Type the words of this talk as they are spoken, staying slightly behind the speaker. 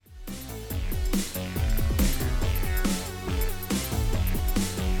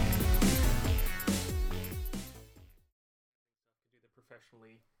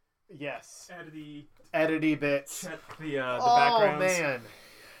Yes. Edity. Edity bits. Check the backgrounds. Oh, man.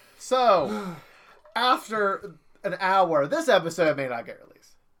 So, after an hour, this episode may not get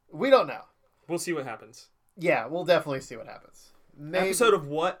released. We don't know. We'll see what happens. Yeah, we'll definitely see what happens. Maybe... Episode of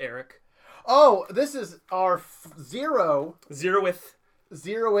what, Eric? Oh, this is our zeroth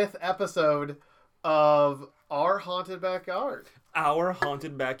episode of Our Haunted Backyard. Our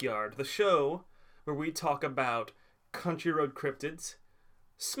Haunted Backyard, the show where we talk about country road cryptids,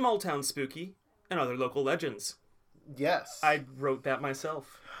 small town spooky, and other local legends. Yes. I wrote that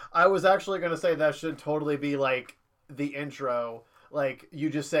myself. I was actually going to say that should totally be like the intro, like you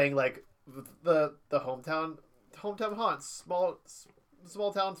just saying like the hometown haunts,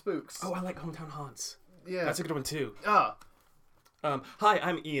 small town spooks. Oh, I like hometown haunts. Yeah. That's a good one too. Ah. Hi,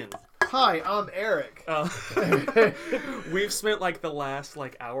 I'm Ian. Hi, I'm Eric. We've spent like the last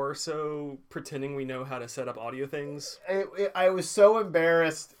hour or so pretending we know how to set up audio things. I was so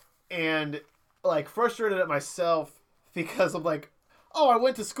embarrassed and like frustrated at myself because I'm like, oh, I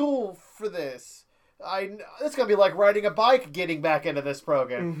went to school for this. It's gonna be like riding a bike getting back into this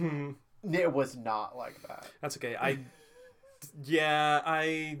program. Mm-hmm. It was not like that. That's okay.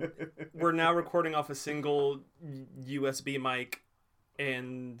 We're now recording off a single USB mic,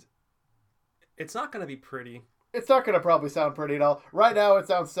 and it's not going to be pretty. It's not going to probably sound pretty at all. Right now, it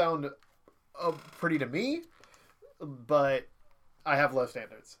sound pretty to me, but I have low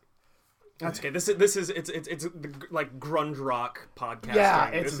standards. That's okay. It's like grunge rock podcasting. Yeah,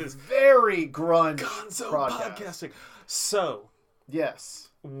 it's very grunge podcasting. So yes,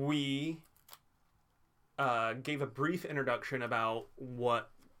 we gave a brief introduction about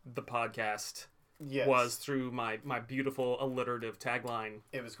what the podcast was through my beautiful alliterative tagline.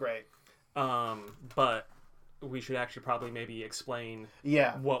 It was great. But we should actually probably maybe explain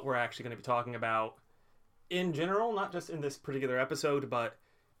what we're actually going to be talking about in general, not just in this particular episode, but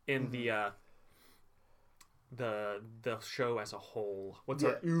in the show as a whole. What's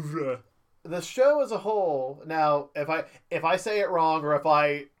our oeuvre? The show as a whole. Now, if I say it wrong or if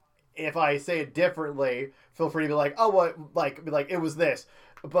I say it differently, feel free to be like, oh, what? Be like, it was this.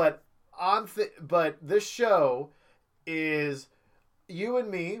 But but this show is you and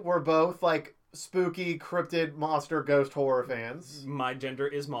me. We're both like spooky, cryptid, monster, ghost horror fans. My gender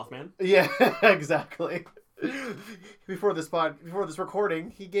is Mothman. Yeah, exactly. Before this recording,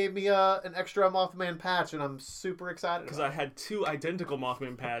 he gave me an extra Mothman patch, and I'm super excited because I had two identical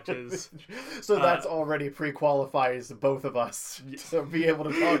Mothman patches. So that's already pre-qualifies both of us to be able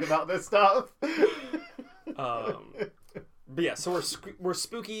to talk about this stuff. But yeah, so we're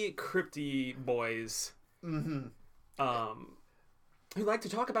spooky, crypty boys. Mm-hmm. Who like to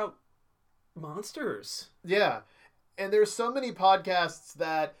talk about monsters. Yeah, and there's so many podcasts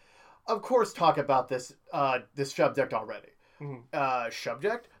that, of course, talk about this subject already. Mm-hmm.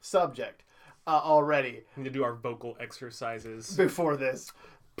 Subject already. We need to do our vocal exercises before this.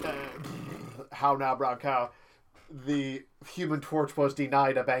 How now, brown cow? The Human Torch was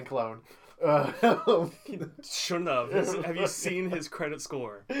denied a bank loan. Shouldn't have. Have you seen his credit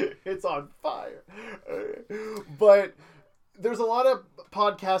score? It's on fire. But there's a lot of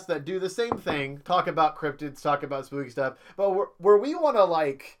podcasts that do the same thing, talk about cryptids, talk about spooky stuff, but where we want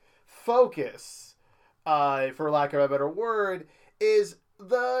to focus, for lack of a better word, is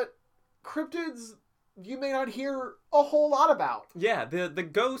the cryptids you may not hear a whole lot about. Yeah, the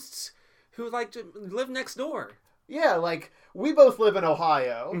ghosts who like to live next door. Yeah, we both live in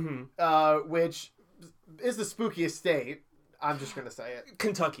Ohio, which is the spookiest state. I'm just going to say it.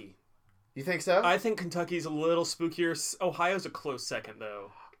 Kentucky. You think so? I think Kentucky's a little spookier. Ohio's a close second,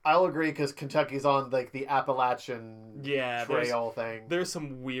 though. I'll agree, because Kentucky's on, the Appalachian Trail thing. There's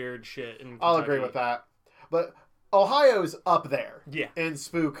some weird shit in Kentucky. I'll agree with that. But Ohio's up there in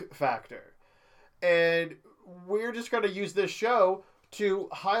spook factor. And we're just going to use this show to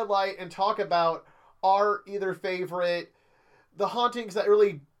highlight and talk about our either favorite, the hauntings that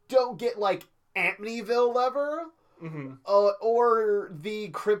really don't get, Amityville level, or the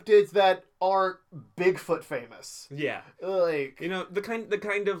cryptids that aren't Bigfoot famous. Yeah. The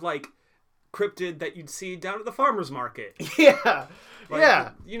kind of cryptid that you'd see down at the farmer's market. Yeah.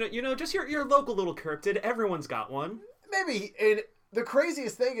 Just your local little cryptid. Everyone's got one. Maybe. And the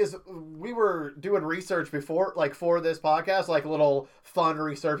craziest thing is we were doing research before, for this podcast, a little fun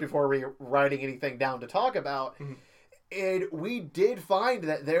research before we writing anything down to talk about. Mm-hmm. And we did find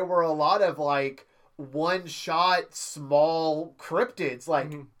that there were a lot of one-shot small cryptids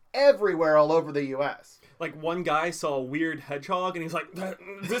everywhere all over the U.S. One guy saw a weird hedgehog and he's like,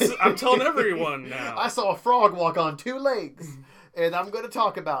 I'm telling everyone now. I saw a frog walk on two legs and I'm going to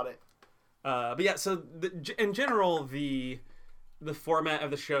talk about it. But yeah, so in general, the the format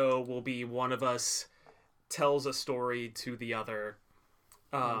of the show will be one of us tells a story to the other.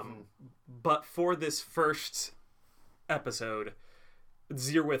 But for this first episode,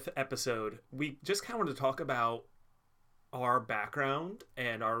 Zeerwith episode, we just kind of wanted to talk about our background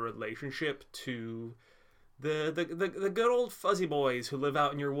and our relationship to the good old fuzzy boys who live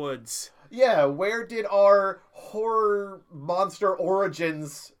out in your woods. Yeah, where did our horror monster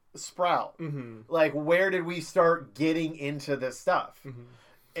origins sprout? Like, where did we start getting into this stuff?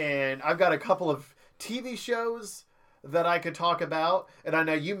 And I've got a couple of TV shows that I could talk about, and I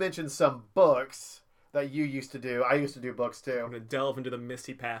know you mentioned some books that you used to do. I used to do books too. I'm gonna delve into the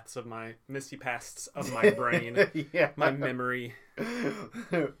misty pasts of my brain, my memory.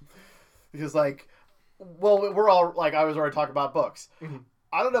 Because, like, well, we're all like, I was already talking about books.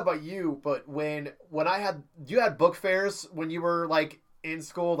 I don't know about you, but when you had book fairs when you were like in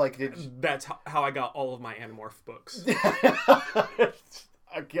school, like that's how I got all of my Animorph books.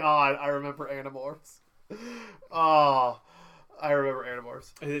 God, I remember Animorphs. Oh, I remember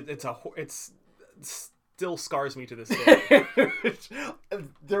Animorphs. It still scars me to this day.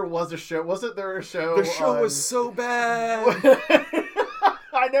 There was a show. Wasn't there a show? The show was so bad.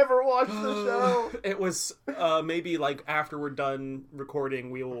 I never watched the show. It was maybe like after we're done recording,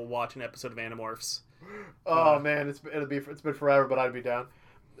 we will watch an episode of Animorphs. Oh man, it's been forever, but I'd be down.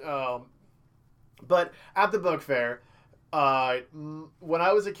 But at the book fair, when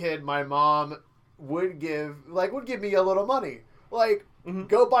I was a kid, my mom would give me a little money, like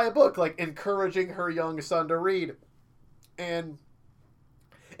go buy a book, like encouraging her young son to read. And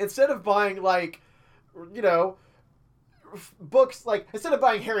instead of buying like, books, like instead of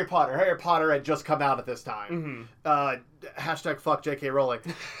buying Harry Potter had just come out at this time. Hashtag fuck J.K. Rowling.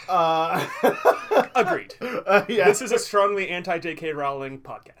 Agreed. Yeah. This is a strongly anti-J.K. Rowling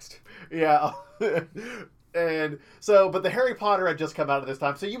podcast. Yeah. And so, but the Harry Potter had just come out at this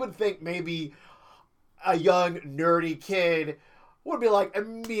time, so you would think maybe a young nerdy kid would be like,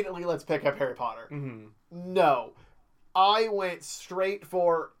 immediately let's pick up Harry Potter. No. I went straight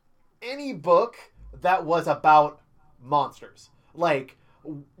for any book that was about monsters, like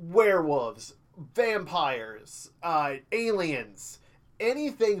werewolves, vampires, aliens,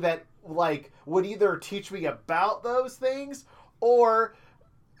 anything that like would either teach me about those things or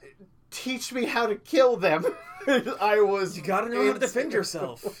teach me how to kill them. You gotta know how to defend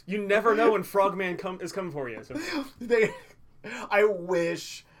yourself. You never know when Frogman is coming for you. So. I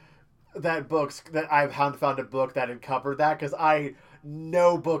wish that I've found a book that had covered that, because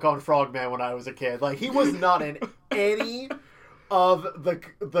no book on Frogman when I was a kid. Like, he was not in any of the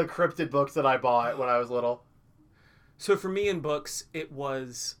cryptid books that I bought when I was little. So for me in books, it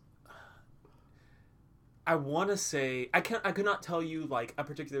was, I want to say, I could not tell you like a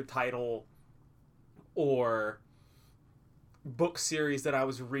particular title or book series that I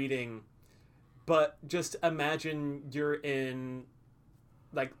was reading, but just imagine you're in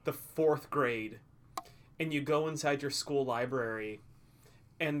like the 4th grade and you go inside your school library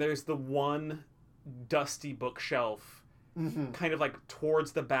and there's the one dusty bookshelf kind of like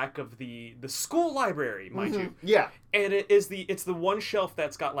towards the back of the school library, mind you. Yeah. And it's the one shelf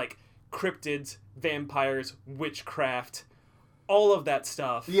that's got like cryptids, vampires, witchcraft, all of that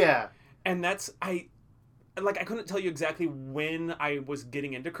stuff. Yeah. And I couldn't tell you exactly when I was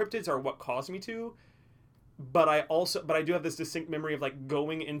getting into cryptids or what caused me to, but I do have this distinct memory of like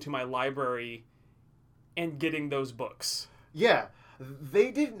going into my library and getting those books. Yeah.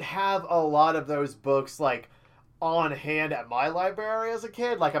 They didn't have a lot of those books like on hand at my library as a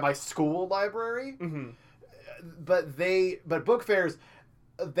kid, like at my school library. But book fairs,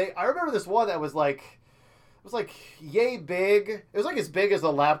 I remember this one that was like, it was like yay big. It was like as big as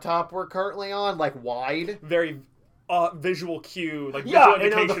the laptop we're currently on, like wide. Very visual cue, like yeah,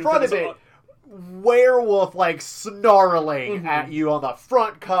 and on the front of it, werewolf like snarling at you on the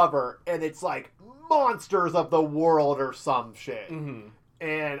front cover, and it's like monsters of the world or some shit.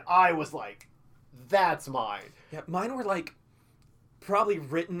 And I was like, that's mine. Yeah, mine were like probably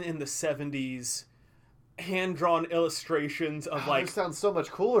written in the 70s, hand-drawn illustrations of like... This sounds so much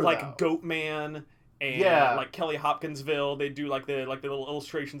cooler, like Goatman and like Kelly Hopkinsville. They do like the little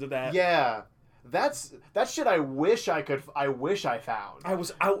illustrations of that. Yeah. That's shit I wish I found.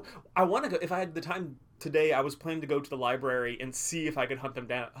 I want to go, if I had the time today, I was planning to go to the library and see if I could hunt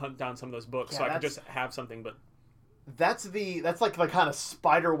down some of those books, so I could just have something, but... That's like the kind of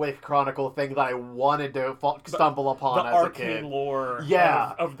Spiderwick Chronicle thing that I wanted to stumble upon as a kid. The arcane lore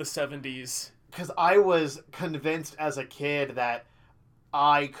of the 70s. Because I was convinced as a kid that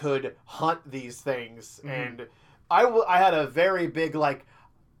I could hunt these things. And I had a very big, like,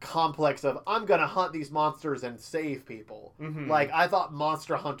 complex of I'm gonna hunt these monsters and save people. Like I thought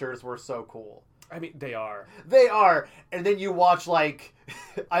monster hunters were so cool. I mean, they are. They are. And then you watch, like...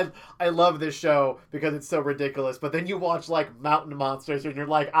 I love this show because it's so ridiculous. But then you watch, like, Mountain Monsters and you're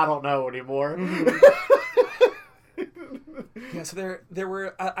like, I don't know anymore. Yeah, so there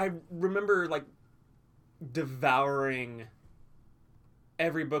were... I remember, like, devouring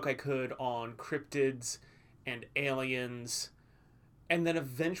every book I could on cryptids and aliens. And then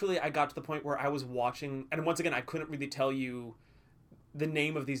eventually I got to the point where I was watching... And once again, I couldn't really tell you the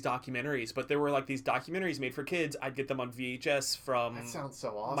name of these documentaries, but there were like these documentaries made for kids. I'd get them on VHS from that sounds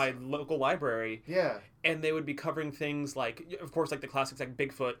so awesome. My local library. Yeah. And they would be covering things like, of course, like the classics like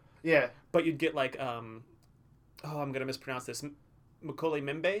Bigfoot. Yeah. But you'd get like, I'm going to mispronounce this, Makole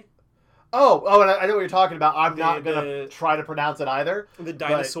Membe? Oh, and I know what you're talking about. I'm not going to try to pronounce it either. The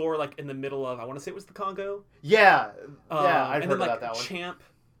dinosaur, like in the middle of, I want to say it was the Congo. Yeah. I've heard about that one. Champ.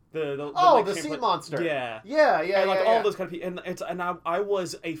 The sea monster. Yeah. And like all those kind of people. And I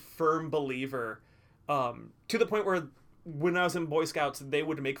was a firm believer, to the point where when I was in Boy Scouts, they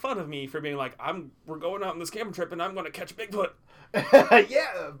would make fun of me for being like, we're going out on this camping trip and I'm going to catch Bigfoot.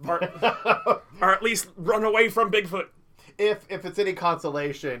 Yeah. Or at least run away from Bigfoot. If it's any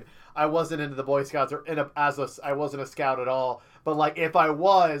consolation, I wasn't into the Boy Scouts I wasn't a scout at all. But like if I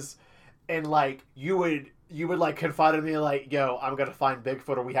was, and like you would like confide in me like, yo, I'm gonna find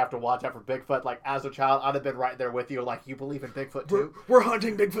Bigfoot or we have to watch out for Bigfoot. Like as a child, I'd have been right there with you. Like, you believe in Bigfoot too? We're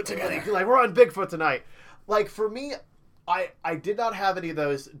hunting Bigfoot together. Like we're on Bigfoot tonight. Like for me, I did not have any of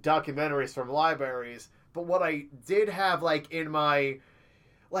those documentaries from libraries, but what I did have like in my,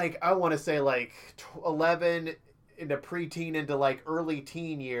 like I want to say like 11 into preteen into like early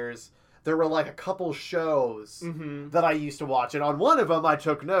teen years, there were like a couple shows that I used to watch. And on one of them, I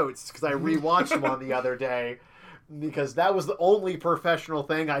took notes because I rewatched them on the other day because that was the only professional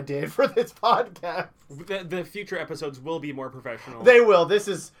thing I did for this podcast. The future episodes will be more professional. They will. This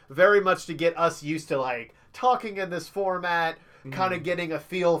is very much to get us used to like talking in this format, kind of getting a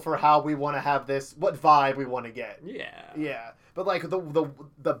feel for how we want to have this, what vibe we want to get. Yeah. Yeah. But like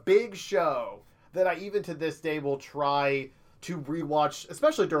the big show that I even to this day will try to rewatch,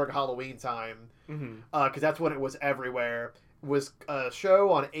 especially during Halloween time, because that's when it was everywhere, was a show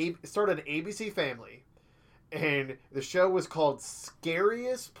on it started on ABC Family, and the show was called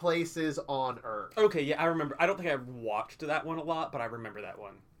Scariest Places on Earth. Okay, yeah, I remember. I don't think I watched that one a lot, but I remember that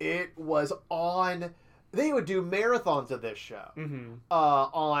one. It was on... They would do marathons of this show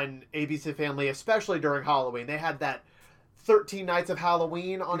on ABC Family, especially during Halloween. They had that 13 Nights of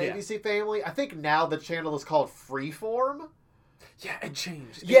Halloween on ABC Family. I think now the channel is called Freeform. Yeah, it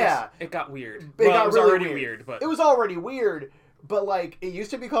changed. It got weird. It was really already weird, but... It was already weird, but like, it used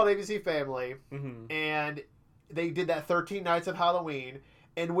to be called ABC Family, and they did that 13 Nights of Halloween,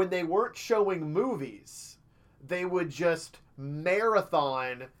 and when they weren't showing movies, they would just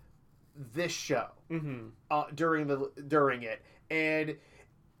marathon this show during it. And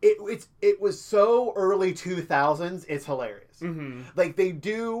it was so early 2000s, it's hilarious. Like, they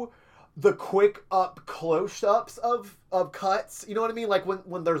do the quick up close-ups of cuts, you know what I mean? Like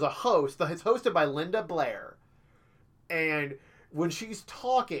when there's a host, it's hosted by Linda Blair, and when she's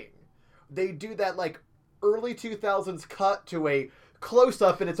talking, they do that like early 2000s cut to a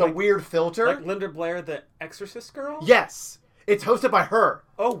close-up, and it's like, a weird filter. Like Linda Blair, the Exorcist girl? Yes. It's hosted by her.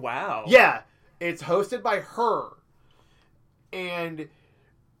 Oh, wow. Yeah. It's hosted by her. And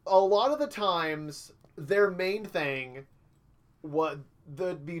a lot of the times, their main thing would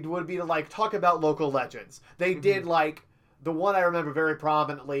be to like talk about local legends. They did like, the one I remember very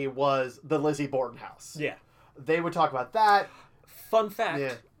prominently was the Lizzie Borden house. Yeah. They would talk about that. Fun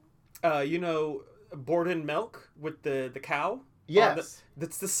fact. You know Borden milk with the cow? Yes.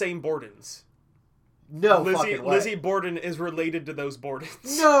 That's the same Bordens. No fucking way. Lizzie Borden is related to those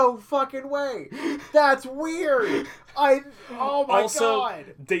Bordens. No fucking way. That's weird. Oh my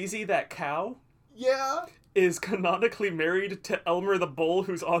god. Daisy, that cow. Yeah. Is canonically married to Elmer the Bull,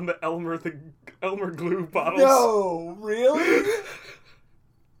 who's on the Elmer glue bottles. No, really?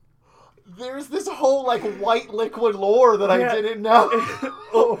 There's this whole like white liquid lore that I didn't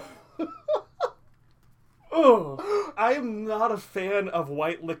know. Oh, I am not a fan of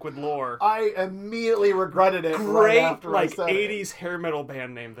white liquid lore. I immediately regretted it. Great, right after like I said 80s hair metal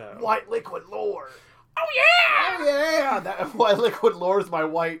band name though. White liquid lore. Oh yeah! Oh yeah! That White Liquid Lore is my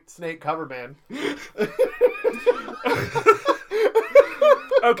White Snake cover band.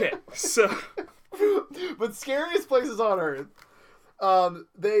 Okay, so but Scariest Places on Earth.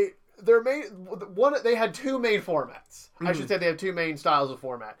 They had two main formats. I should say they have two main styles of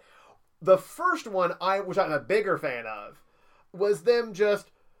format. The first one, which I'm a bigger fan of, was them just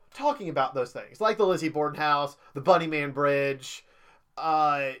talking about those things, like the Lizzie Borden house, the Bunnyman Bridge,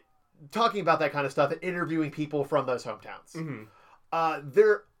 talking about that kind of stuff and interviewing people from those hometowns.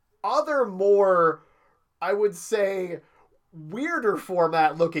 There other more, I would say, weirder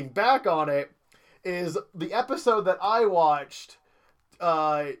format looking back on it is the episode that I watched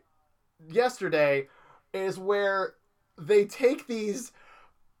yesterday is where they take these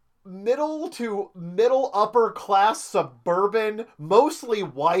middle to middle upper class suburban, mostly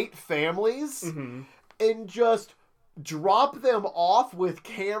white families and just drop them off with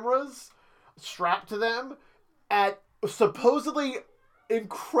cameras strapped to them at supposedly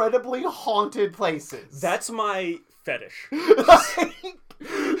incredibly haunted places. That's my fetish. Like,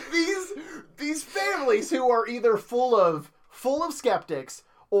 these families who are either full of skeptics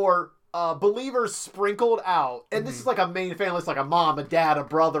or believers sprinkled out, and this is like a main family. It's like a mom, a dad, a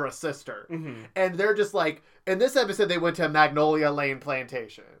brother, a sister, and they're just like, in this episode they went to Magnolia Lane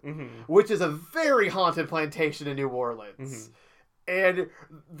Plantation, which is a very haunted plantation in New Orleans, and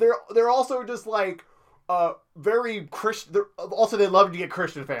they're also just like very Christian. Also, they love to get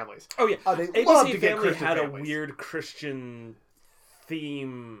Christian families. Oh yeah, they ABC love to get Family Christian had families. a weird Christian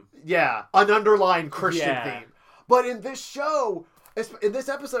theme. Yeah, an underlying Christian theme. But in this show, in this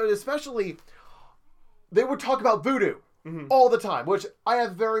episode especially, they would talk about voodoo all the time, which I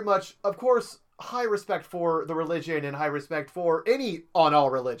have very much, of course, high respect for the religion and high respect for any on all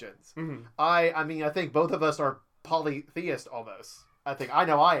religions. I mean, I think both of us are polytheist almost. I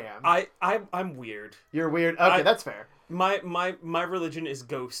know I am. I'm weird. You're weird. Okay, that's fair. My religion is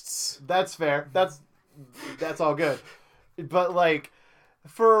ghosts. That's fair. That's all good. But like,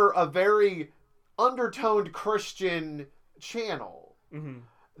 for a very undertoned Christian channel,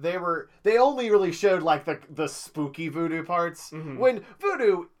 they only really showed like the spooky voodoo parts. When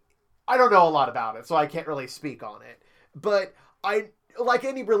voodoo, I don't know a lot about it, so I can't really speak on it. But like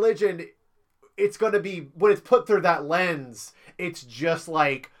any religion, it's going to be, when it's put through that lens, it's just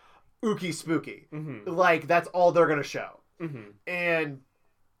like ooky spooky. Like, that's all they're going to show. And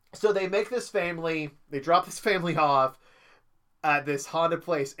so they make this family, they drop this family off at this haunted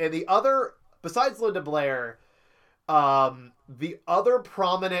place. And the other, besides Linda Blair, the other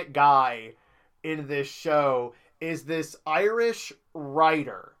prominent guy in this show is this Irish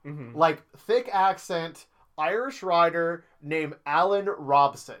writer. Like, thick accent, Irish writer named Alan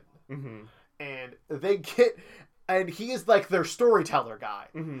Robson. And he is like their storyteller guy.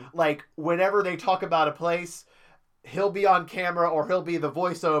 Like, whenever they talk about a place, he'll be on camera or he'll be the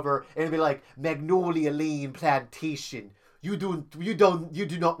voiceover and it'll be like, Magnolia Lane Plantation. You do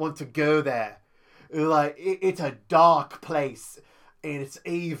not want to go there. Like, it's a dark place and it's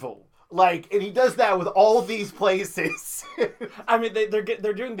evil. Like, and he does that with all these places. I mean, they're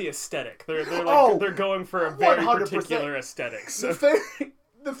doing the aesthetic. They're going for a very 100%. Particular aesthetic. So.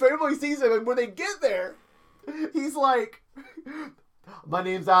 The family sees him, and when they get there, he's like, "My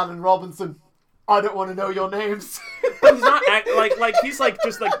name's Alan Robinson. I don't want to know your names." But he's not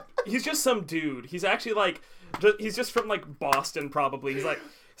he's just some dude. He's actually he's just from like Boston, probably. He's like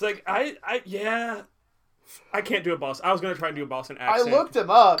I can't do a Boston. I was gonna try and do a Boston accent. I looked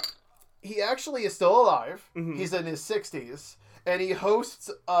him up. He actually is still alive. He's in his 60s, and he hosts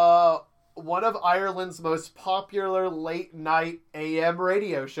one of Ireland's most popular late night AM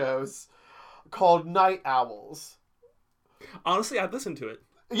radio shows called Night Owls. Honestly, I'd listen to it.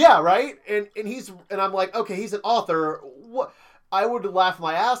 Yeah, right? And I'm like, okay, he's an author. What? I would laugh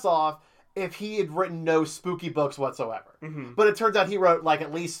my ass off if he had written no spooky books whatsoever. But it turns out he wrote like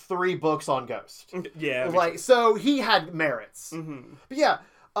at least 3 books on ghosts. Yeah. Like, so he had merits. But yeah,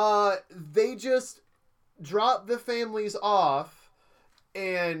 they just drop the families off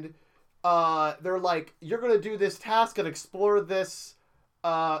and they're like, you're going to do this task and explore this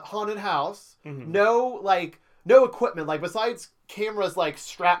haunted house. No equipment, like, besides cameras, like,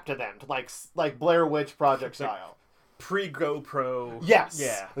 strapped to them, to like Blair Witch Project style. Pre-GoPro. Yes.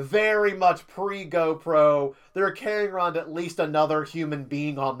 Yeah. Very much pre-GoPro. They're carrying around at least another human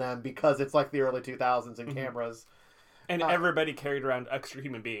being on them because it's like the early 2000s and cameras. And everybody carried around extra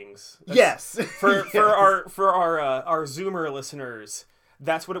human beings. Yes. For our Zoomer listeners,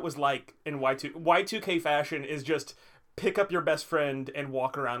 that's what it was like in Y2K fashion is just pick up your best friend and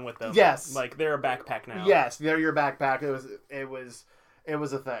walk around with them. Yes. Like, they're a backpack now. Yes, they're your backpack. It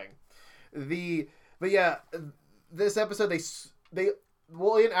was a thing. But yeah, this episode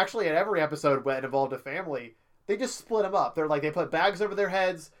actually in every episode when it involved a family, they just split them up. They're like, they put bags over their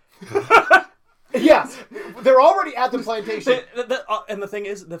heads. Yes, they're already at the plantation. And the thing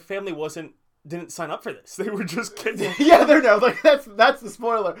is, the family didn't sign up for this. They were just kidding. Yeah, they're no. Like, that's the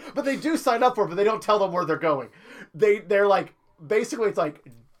spoiler. But they do sign up for it, but they don't tell them where they're going. They're like, basically, it's like,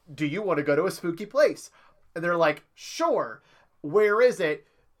 do you want to go to a spooky place? And they're like, sure. Where is it?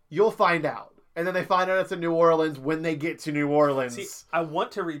 You'll find out. And then they find out it's in New Orleans when they get to New Orleans. See, I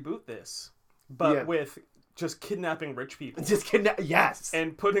want to reboot this, but with just kidnapping rich people. Yes.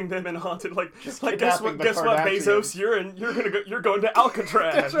 And putting them in haunted, guess what, Bezos? You're going to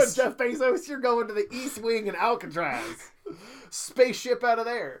Alcatraz. Guess what, Jeff Bezos? You're going to the East Wing in Alcatraz. Spaceship out of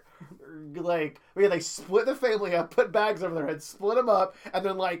there. They split the family up, put bags over their heads, split them up, and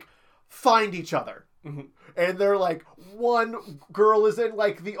then find each other. Mm-hmm. And they're one girl is in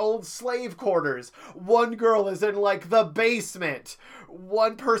the old slave quarters, one girl is in the basement,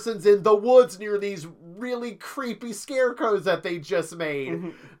 one person's in the woods near these really creepy scarecrows that they just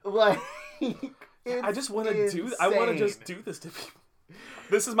made. Mm-hmm. I just want to do. I want to just do this to people.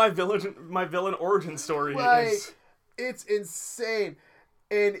 This is my villain origin story. It's insane.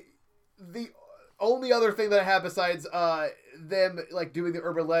 And the only other thing that I have besides them doing the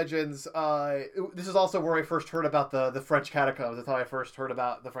urban legends, this is also where I first heard about the French catacombs. That's how I first heard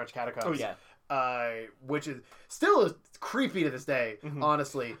about the French catacombs. Oh yeah. Which is still creepy to this day, mm-hmm.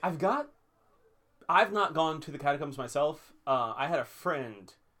 honestly. I've not gone to the catacombs myself. I had a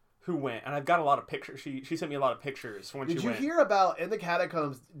friend who went, and I've got a lot of pictures. She sent me a lot of pictures when she went. Did you hear about, in the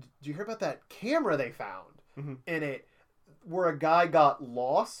catacombs, did you hear about that camera they found mm-hmm. in it, where a guy got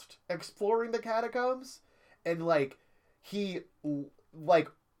lost exploring the catacombs? And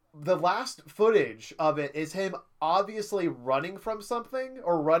the last footage of it is him obviously running from something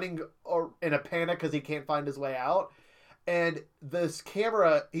or in a panic because he can't find his way out. And this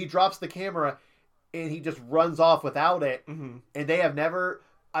camera, he drops the camera and he just runs off without it. Mm-hmm. And they have never,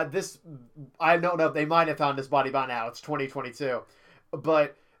 I don't know if they might have found his body by now. It's 2022.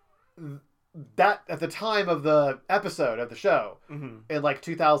 But that, at the time of the episode of the show, mm-hmm. in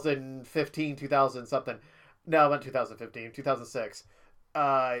 2015, 2000 something, no, not 2015, 2006,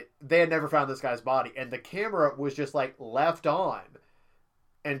 they had never found this guy's body, and the camera was just left on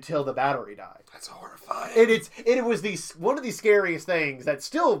until the battery died. That's horrifying. And it was one of the scariest things that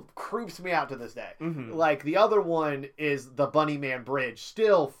still creeps me out to this day. Mm-hmm. The other one is the Bunny Man Bridge.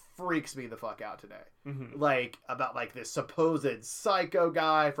 Still freaks me the fuck out today. Mm-hmm. About this supposed psycho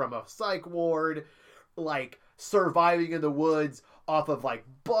guy from a psych ward, surviving in the woods off of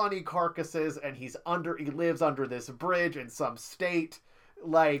bunny carcasses, and he lives under this bridge in some state.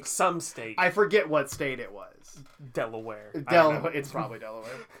 Some state. I forget what state it was. Delaware. It's probably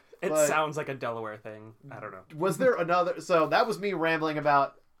Delaware. It sounds like a Delaware thing. I don't know. Was there another? So that was me rambling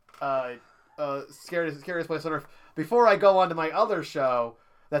about Scariest Place on Earth. Before I go on to my other show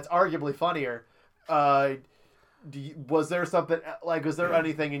that's arguably funnier, was there something was there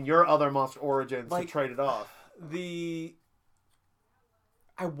anything in your other monster origins to trade it off?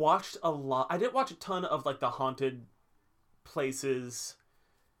 I watched a lot. I didn't watch a ton of the haunted places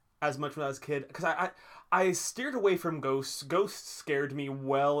as much when I was a kid, because I steered away from ghosts. Ghosts scared me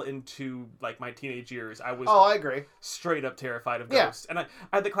well into my teenage years. I agree. Straight up terrified of ghosts. And I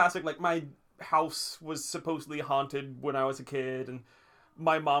had the classic my house was supposedly haunted when I was a kid, and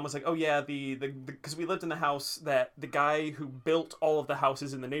my mom was like, oh yeah, because we lived in the house that the guy who built all of the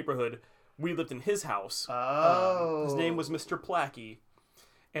houses in the neighborhood, we lived in his house. Oh. His name was Mr. Plackey.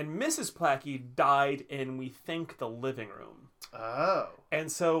 And Mrs. Plackey died in, we think, the living room. Oh.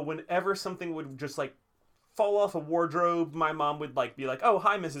 And so whenever something would just fall off a wardrobe, my mom would be like, oh,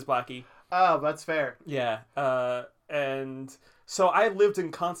 hi, Mrs. Plackey. Oh, that's fair. Yeah. And so I lived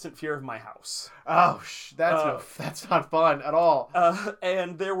in constant fear of my house. Oh, that's not fun at all.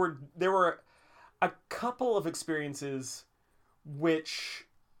 And there were a couple of experiences which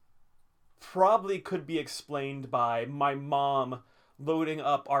probably could be explained by my mom loading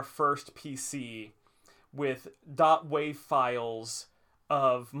up our first PC with .wav files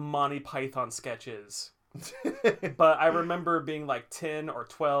of Monty Python sketches. But I remember being 10 or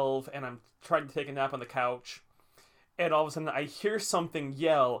 12, and I'm trying to take a nap on the couch, and all of a sudden I hear something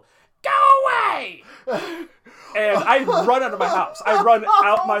yell, "Go away!" And I run out of my house. I run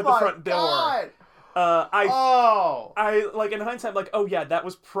out the front door. God. I in hindsight, oh yeah, that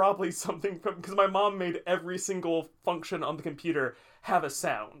was probably something because my mom made every single function on the computer have a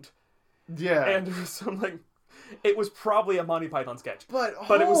sound. Yeah. And it was probably a Monty Python sketch. But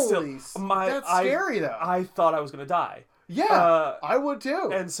it was still that's scary though. I thought I was gonna die. Yeah, I would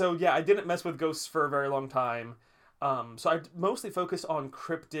too. And so yeah, I didn't mess with ghosts for a very long time. So I mostly focused on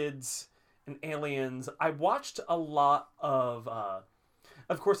cryptids and aliens. I watched a lot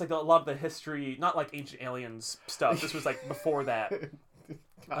of course, a lot of the history, not Ancient Aliens stuff. This was before that. Ancient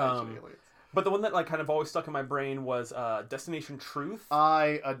Aliens. But the one that kind of always stuck in my brain was Destination Truth.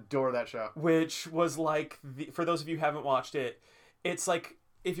 I adore that show. Which was for those of you who haven't watched it, it's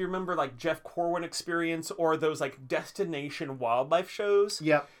if you remember like Jeff Corwin Experience or those like destination wildlife shows.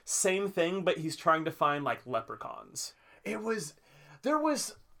 Yep. Same thing, but he's trying to find like leprechauns. There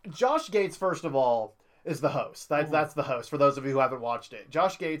was Josh Gates, first of all, is the host. That's the host for those of you who haven't watched it.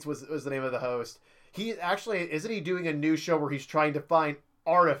 Josh Gates was the name of the host. He actually, isn't he doing a new show where he's trying to find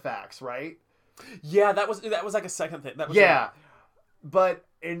artifacts, right? Yeah, that was like a second thing. That was But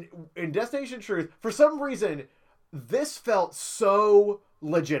in Destination Truth, for some reason, this felt so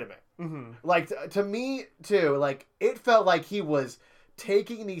legitimate. Mm-hmm. Like, to me, too, like, it felt like he was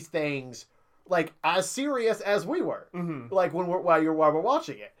taking these things, like, as serious as we were. Mm-hmm. Like, while we're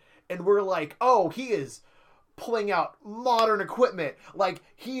watching it. And we're like, oh, he is pulling out modern equipment. Like,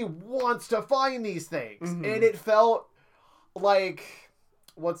 he wants to find these things. Mm-hmm. And it felt like,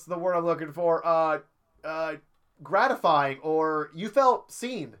 what's the word I'm looking for? Gratifying, or you felt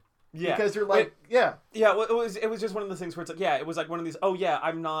seen. Yeah. Because you're like, yeah. Yeah, well, it was just one of those things where it's like, yeah, it was like one of these, oh yeah,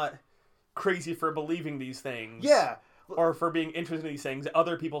 I'm not crazy for believing these things. Yeah. Or for being interested in these things.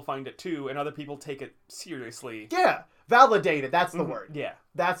 Other people find it too, and other people take it seriously. Yeah. Validated, that's the word. Yeah.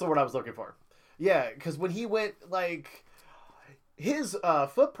 That's the word I was looking for. Yeah, because when he went, like, his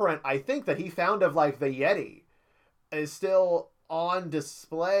footprint, I think, that he found of, like, the Yeti is still on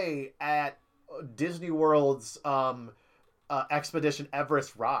display at Disney World's Expedition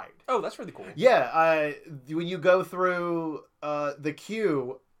Everest ride. Oh, that's really cool. Yeah, when you go through the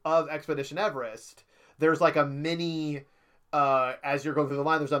queue of Expedition Everest, there's like a mini, as you're going through the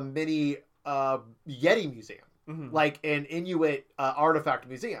line, there's a mini Yeti museum. Mm-hmm. Like an Inuit artifact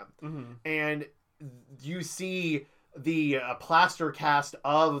museum. Mm-hmm. And you see the plaster cast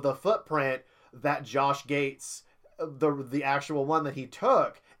of the footprint that Josh Gates, the actual one that he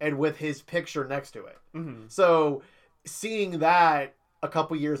took, and with his picture next to it. Mm-hmm. So seeing that a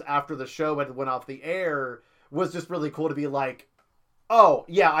couple years after the show had went off the air was just really cool to be like, oh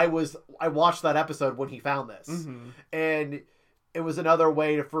yeah, I watched that episode when he found this. Mm-hmm. And it was another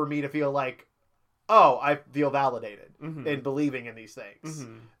way for me to feel like, oh, I feel validated in believing in these things.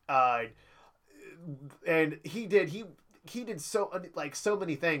 Mm-hmm. And he did so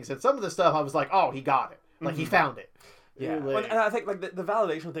many things, and some of the stuff I was like, oh, he got it. Like, he found it. Yeah. Well, and I think like the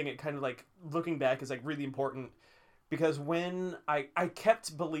validation thing, it kind of like looking back is like really important, because when I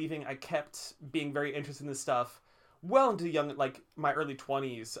kept believing, I kept being very interested in this stuff well into like my early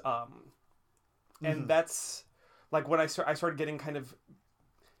 20s. And that's like when I started getting kind of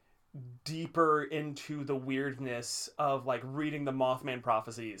deeper into the weirdness of like reading the Mothman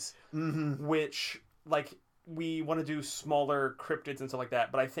prophecies, which like we want to do smaller cryptids and stuff like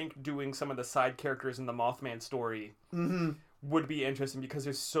that, but I think doing some of the side characters in the Mothman story would be interesting, because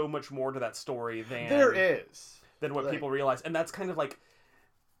there's so much more to that story than what people realize. And that's kind of like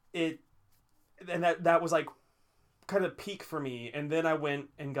it, and that was like kind of peak for me. And then I went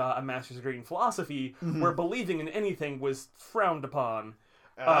and got a master's degree in philosophy, where believing in anything was frowned upon.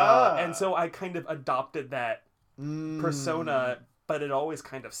 And so I kind of adopted that persona, but it always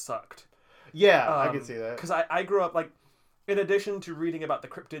kind of sucked. Yeah, I can see that. Because I grew up, like, in addition to reading about the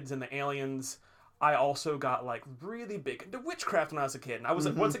cryptids and the aliens, I also got, like, really big into witchcraft when I was a kid. And I was,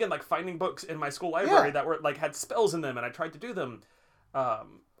 once again, like, finding books in my school library that were, like, had spells in them, and I tried to do them. I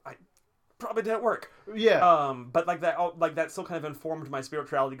probably didn't work. Yeah. But, like, that still kind of informed my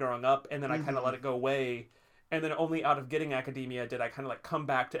spirituality growing up, and then I kind of let it go away. And then only out of getting academia did I kind of, like, come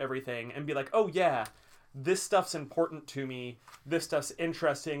back to everything and be like, oh, yeah, this stuff's important to me. This stuff's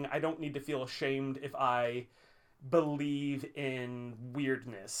interesting. I don't need to feel ashamed if I believe in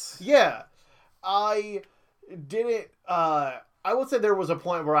weirdness. Yeah. I didn't... I would say there was a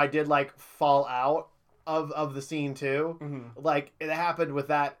point where I did, like, fall out of the scene, too. Mm-hmm. Like, it happened with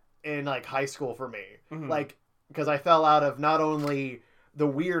that in, like, high school for me. Mm-hmm. Like, because I fell out of not only the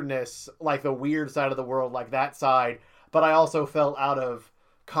weirdness, like the weird side of the world, like that side, but I also fell out of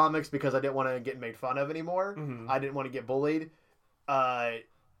comics because I didn't want to get made fun of anymore. I didn't want to get bullied. But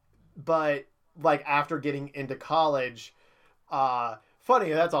like after getting into college,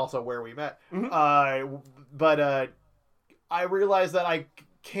 funny, that's also where we met. But I realized that I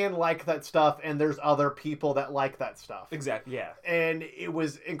can like that stuff, and there's other people that like that stuff. Exactly. Yeah. And it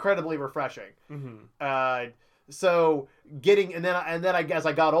was incredibly refreshing. So getting, and then I guess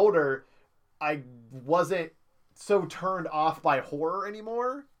I got older, I wasn't so turned off by horror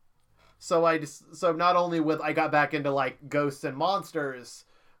anymore. So not only I got back into like ghosts and monsters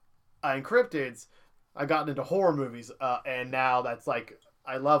and cryptids, I got into horror movies, and now that's like,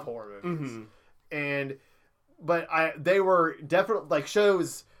 I love horror movies. But they were definitely like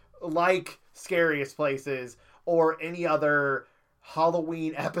shows like Scariest Places or any other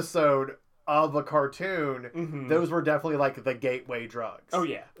Halloween episode of a cartoon, those were definitely like the gateway drugs. Oh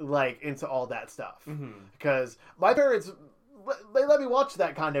yeah, like into all that stuff. Because my parents, they let me watch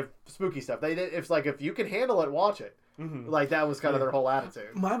that kind of spooky stuff. They did. It's like if you can handle it, watch it. Like that was kind of their whole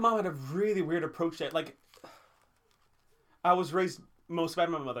attitude. My mom had a really weird approach to it. Like, I was raised most by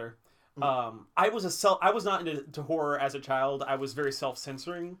my mother. I was not into horror as a child. I was very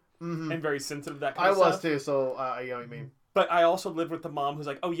self-censoring and very sensitive to that kind of stuff. I was too. So you know what I mean. But I also lived with the mom who's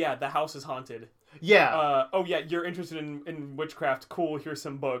like, oh yeah, the house is haunted. Yeah. Oh yeah, you're interested in witchcraft. Cool, here's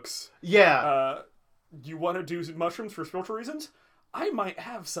some books. Yeah. You want to do mushrooms for spiritual reasons? I might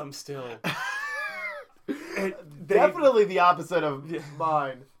have some still. Definitely the opposite of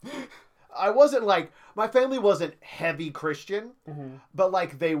mine. I wasn't like, my family wasn't heavy Christian, but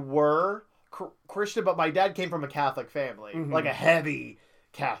like they were Christian, but my dad came from a Catholic family, like a heavy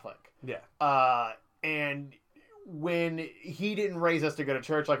Catholic. Yeah. And when he didn't raise us to go to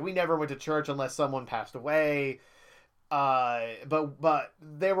church, like we never went to church unless someone passed away. But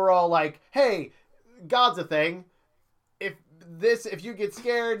they were all like, hey, God's a thing. If you get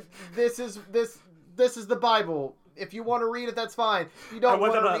scared, this is the Bible. If you want to read it, that's fine. If you don't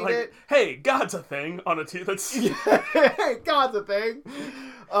want to read it. Hey, God's a thing on a that's hey, God's a thing.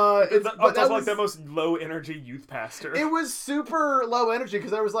 That was like the most low energy youth pastor. It was super low energy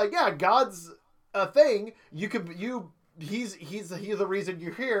because I was like, yeah, God's a thing. He's the reason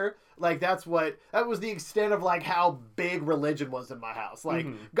you're here. Like that was the extent of like how big religion was in my house. Like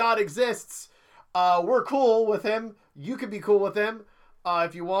God exists. We're cool with him. You can be cool with him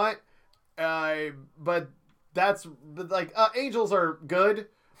if you want. But that's like angels are good.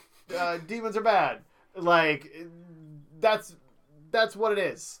 Demons are bad. Like that's what it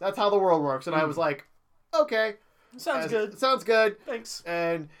is. That's how the world works. And I was like, okay. Sounds good. Sounds good. Thanks.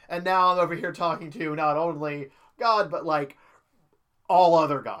 And now I'm over here talking to not only God, but like all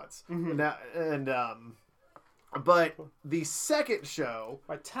other gods. But the second show,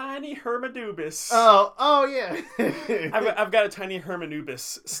 my tiny Hermanubis. Oh yeah. I've got a tiny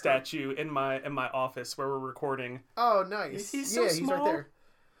Hermanubis statue in my office where we're recording. Oh, nice. He's so small. He's right there.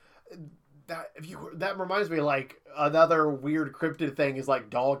 That reminds me, like another weird cryptid thing is like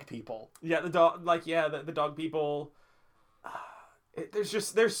dog people. Yeah, the dog people.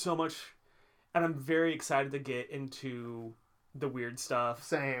 There's so much, and I'm very excited to get into the weird stuff.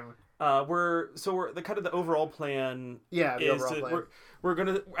 Same. We're the kind of the overall plan. Yeah, the overall plan. We're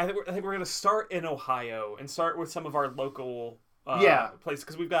gonna. I think we're gonna start in Ohio and start with some of our local places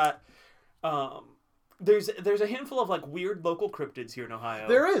because we've got. There's a handful of like weird local cryptids here in Ohio.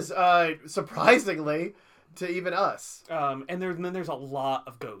 There is, surprisingly, to even us. And then there's a lot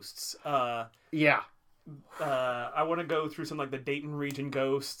of ghosts. Yeah. I want to go through some like the Dayton region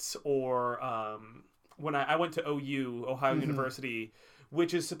ghosts, or when I went to OU, Ohio University,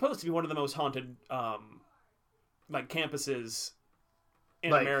 which is supposed to be one of the most haunted like campuses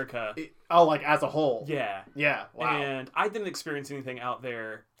in America. Like as a whole. Yeah. Yeah. Wow. And I didn't experience anything out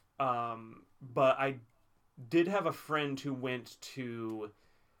there, but I did have a friend who went to,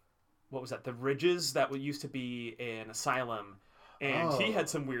 what was that? The Ridges, that used to be an asylum. And he had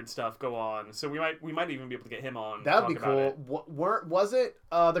some weird stuff go on, so we might even be able to get him on. That'd be cool. Was it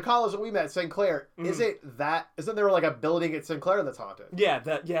the college that we met, St. Clair? Isn't there like a building at St. Clair that's haunted? Yeah,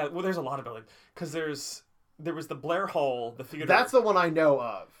 well, there's a lot of buildings because there was the Blair Hall, the theater. That's the one I know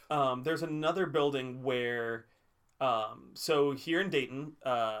of. There's another building where, so here in Dayton.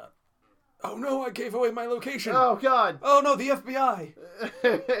 Oh no! I gave away my location. Oh God! Oh no! The FBI.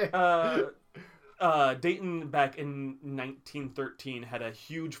 Dayton back in 1913 had a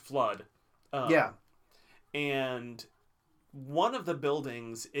huge flood. And one of the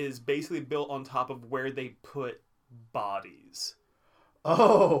buildings is basically built on top of where they put bodies.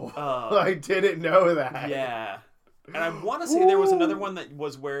 Oh, I didn't know that. Yeah. And I want to say there was another one that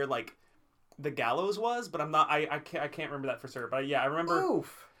was where like the gallows was, but I'm not. I can't remember that for sure. But yeah, I remember.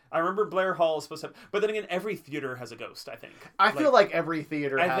 Oof. I remember Blair Hall is supposed to have, but then again, every theater has a ghost, I think. I feel like every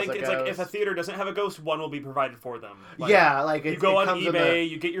theater has a ghost. I think it's like if a theater doesn't have a ghost, one will be provided for them. Like, you go on eBay,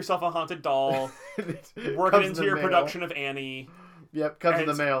 you get yourself a haunted doll, work it into your production of Annie. Yep, comes in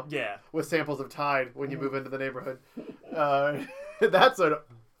the mail. Yeah. With samples of Tide when you move into the neighborhood. That's an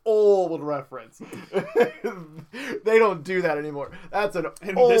old reference. They don't do that anymore. That's an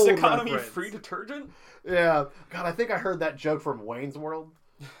in old this economy, reference. Free detergent? Yeah. God, I think I heard that joke from Wayne's World.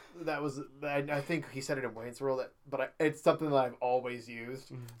 That was, I think he said it in Wayne's World, but it's something that I've always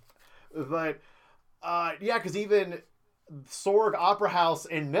used. But, yeah, because even Sorg Opera House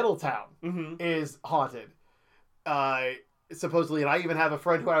in Middletown is haunted. Supposedly, and I even have a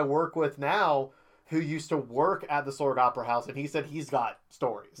friend who I work with now who used to work at the Sorg Opera House, and he said he's got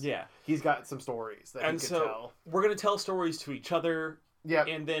stories. Yeah. He's got some stories that he could tell. We're going to tell stories to each other. Yeah.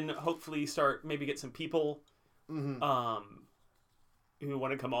 And then hopefully maybe get some people who want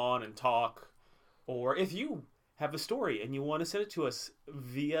to come on and talk. Or if you have a story and you want to send it to us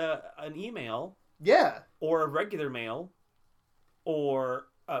via an email. Yeah. Or a regular mail. Or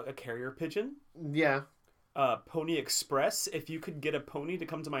a carrier pigeon. Yeah. Pony Express, if you could get a pony to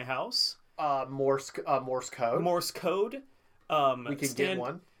come to my house. Morse code. Morse code. We can get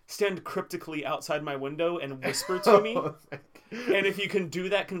one. Stand cryptically outside my window and whisper to me. And if you can do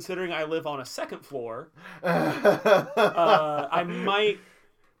that, considering I live on a second floor, I might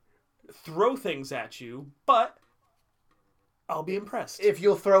throw things at you, but I'll be impressed. If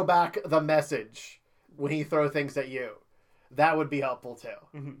you'll throw back the message when he throw things at you. That would be helpful too.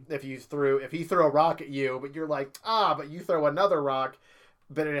 Mm-hmm. If he threw a rock at you, but you're like, but you throw another rock,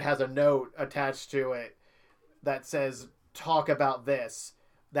 but it has a note attached to it that says, talk about this,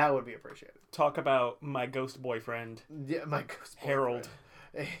 that would be appreciated. Talk about my ghost boyfriend. Yeah, my ghost boyfriend. Harold.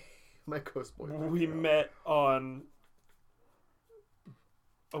 My ghost boyfriend. We met on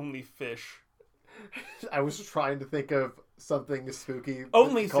Only Fish. I was trying to think of something spooky.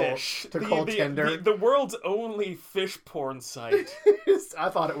 Only Fish. To call Tinder. The world's only fish porn site. I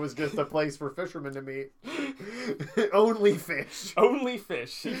thought it was just a place for fishermen to meet. Only Fish. Only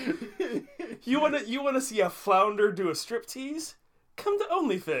Fish. You wanna see a flounder do a striptease? Come to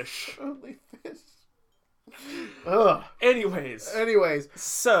Only Fish. Only Fish. Ugh. Anyways.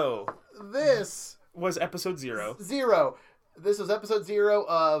 So this was episode 0. This was episode 0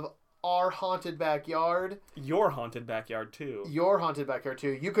 of Our Haunted Backyard. Your haunted backyard too. Your haunted backyard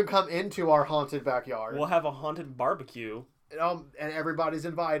too. You can come into our haunted backyard. We'll have a haunted barbecue. And everybody's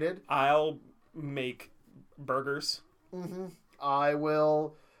invited. I'll make burgers. Mm-hmm. I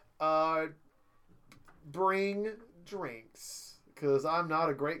will bring drinks. Because I'm not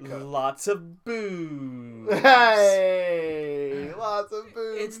a great cook. Lots of booze. Hey! Lots of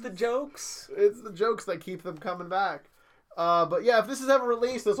booze. It's the jokes. It's the jokes that keep them coming back. But yeah, if this is ever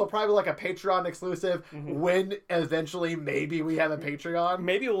released, this will probably be like a Patreon exclusive. Mm-hmm. When eventually maybe we have a Patreon.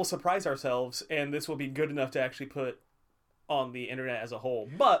 Maybe we'll surprise ourselves and this will be good enough to actually put on the internet as a whole.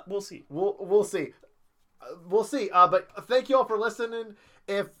 But we'll see. We'll see. We'll see. But thank you all for listening.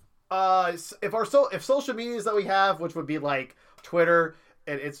 If social medias that we have, which would be like Twitter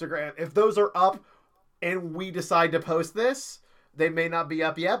and Instagram, if those are up and we decide to post this, they may not be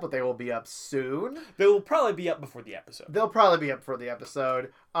up yet, but they will be up soon. They will probably be up before the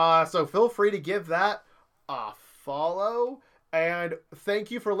episode. So feel free to give that a follow. And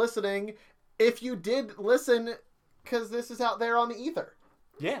thank you for listening. If you did listen, because this is out there on the ether.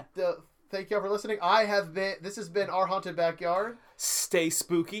 Yeah. Thank you all for listening. This has been Our Haunted Backyard. Stay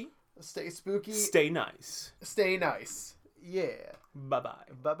spooky. Stay spooky. Stay nice. Stay nice. Yeah.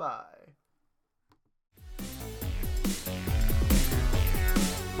 Bye-bye. Bye-bye.